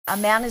A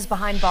man is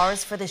behind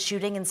bars for the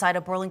shooting inside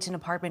a Burlington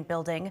apartment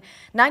building.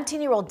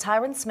 19-year-old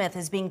Tyron Smith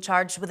is being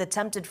charged with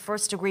attempted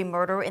first-degree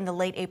murder in the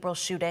late April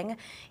shooting.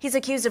 He's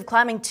accused of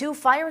climbing 2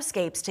 fire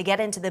escapes to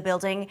get into the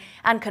building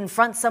and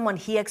confront someone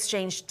he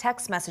exchanged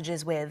text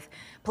messages with.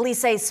 Police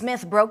say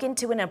Smith broke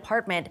into an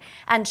apartment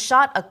and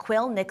shot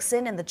Aquil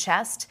Nixon in the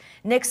chest.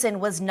 Nixon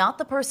was not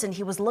the person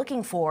he was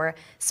looking for.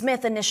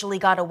 Smith initially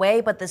got away,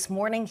 but this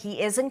morning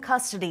he is in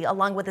custody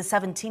along with a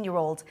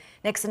 17-year-old.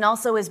 Nixon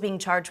also is being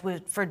charged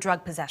for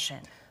drug possession.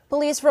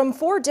 Police from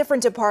 4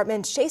 different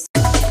departments chased